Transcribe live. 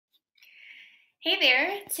Hey there!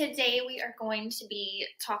 Today we are going to be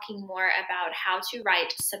talking more about how to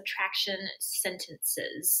write subtraction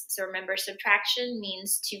sentences. So remember, subtraction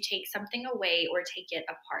means to take something away or take it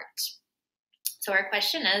apart. So our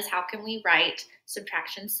question is, how can we write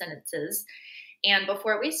subtraction sentences? And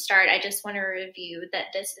before we start, I just want to review that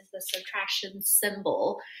this is the subtraction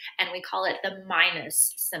symbol, and we call it the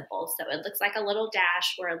minus symbol. So it looks like a little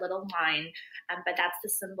dash or a little line, but that's the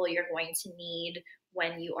symbol you're going to need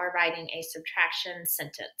when you are writing a subtraction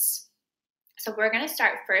sentence. So we're going to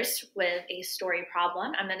start first with a story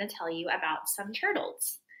problem. I'm going to tell you about some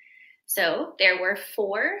turtles. So there were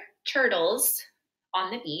 4 turtles on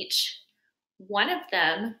the beach. One of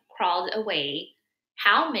them crawled away.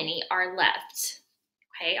 How many are left?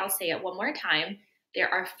 Okay, I'll say it one more time. There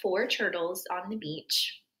are 4 turtles on the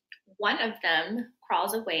beach. One of them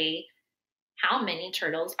crawls away. How many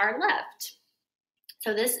turtles are left?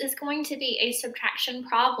 So this is going to be a subtraction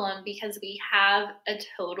problem because we have a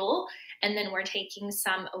total and then we're taking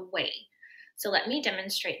some away. So let me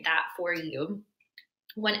demonstrate that for you.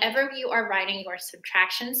 Whenever you are writing your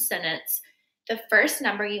subtraction sentence, the first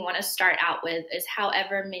number you want to start out with is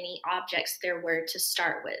however many objects there were to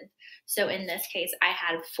start with. So in this case, I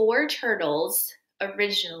had 4 turtles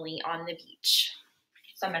originally on the beach.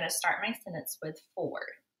 So I'm going to start my sentence with 4.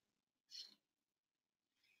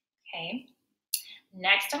 Okay.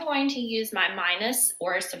 Next, I'm going to use my minus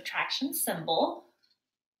or subtraction symbol.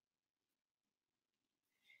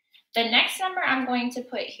 The next number I'm going to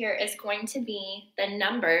put here is going to be the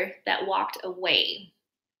number that walked away.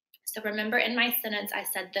 So remember in my sentence, I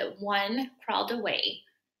said that 1 crawled away.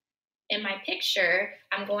 In my picture,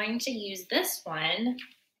 I'm going to use this one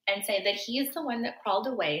and say that he is the one that crawled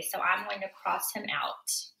away, so I'm going to cross him out.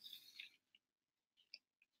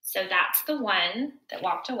 So that's the one that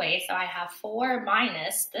walked away. So I have 4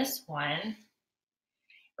 minus this one.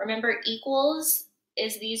 Remember, equals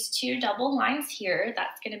is these 2 double lines here.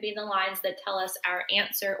 That's going to be the lines that tell us our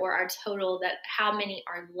answer or our total, that how many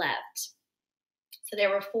are left. So there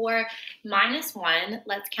were 4 minus 1.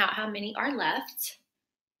 Let's count how many are left.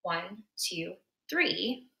 1, 2,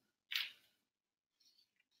 3.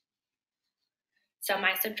 So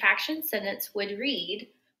my subtraction sentence would read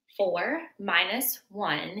 4 minus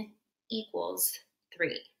 1 equals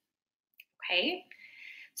 3. Okay,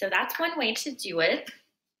 so that's one way to do it.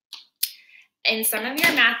 In some of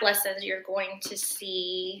your math lessons, you're going to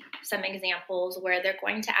see some examples where they're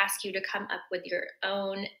going to ask you to come up with your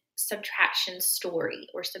own subtraction story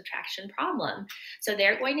or subtraction problem. So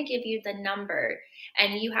they're going to give you the number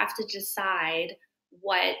and you have to decide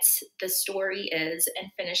what the story is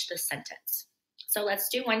and finish the sentence. So let's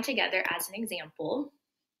do one together as an example.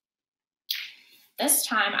 This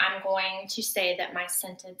time I'm going to say that my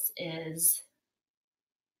sentence is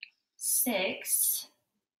 6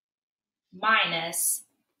 minus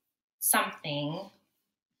something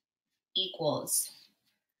equals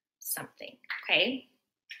something, okay?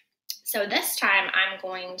 So this time I'm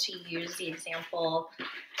going to use the example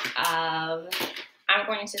of, I'm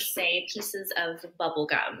going to say pieces of bubble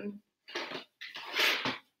gum.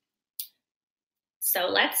 So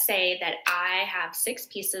let's say that I have 6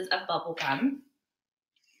 pieces of bubble gum.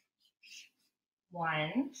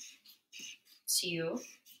 1, 2,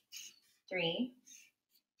 3,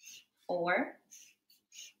 4,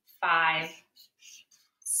 5,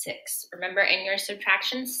 6. Remember, in your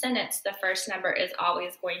subtraction sentence, the first number is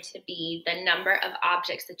always going to be the number of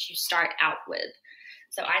objects that you start out with.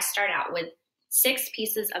 So I start out with 6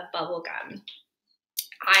 pieces of bubble gum.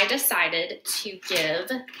 I decided to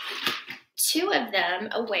give 2 of them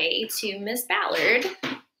away to Miss Ballard.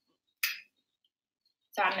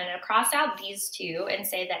 So I'm going to cross out these 2 and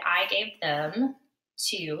say that I gave them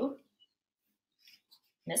to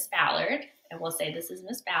Miss Ballard, and we'll say this is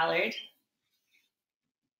Miss Ballard.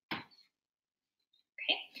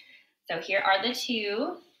 Okay, so here are the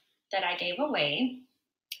 2 that I gave away.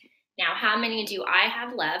 Now, how many do I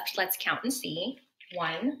have left? Let's count and see.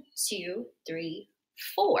 1, 2, 3,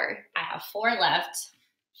 4. I have 4 left.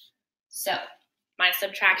 So my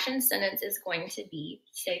subtraction sentence is going to be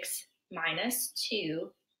 6 minus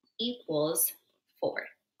 2 equals 4,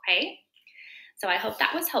 okay? So I hope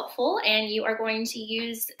that was helpful, and you are going to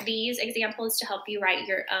use these examples to help you write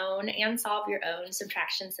your own and solve your own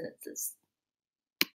subtraction sentences.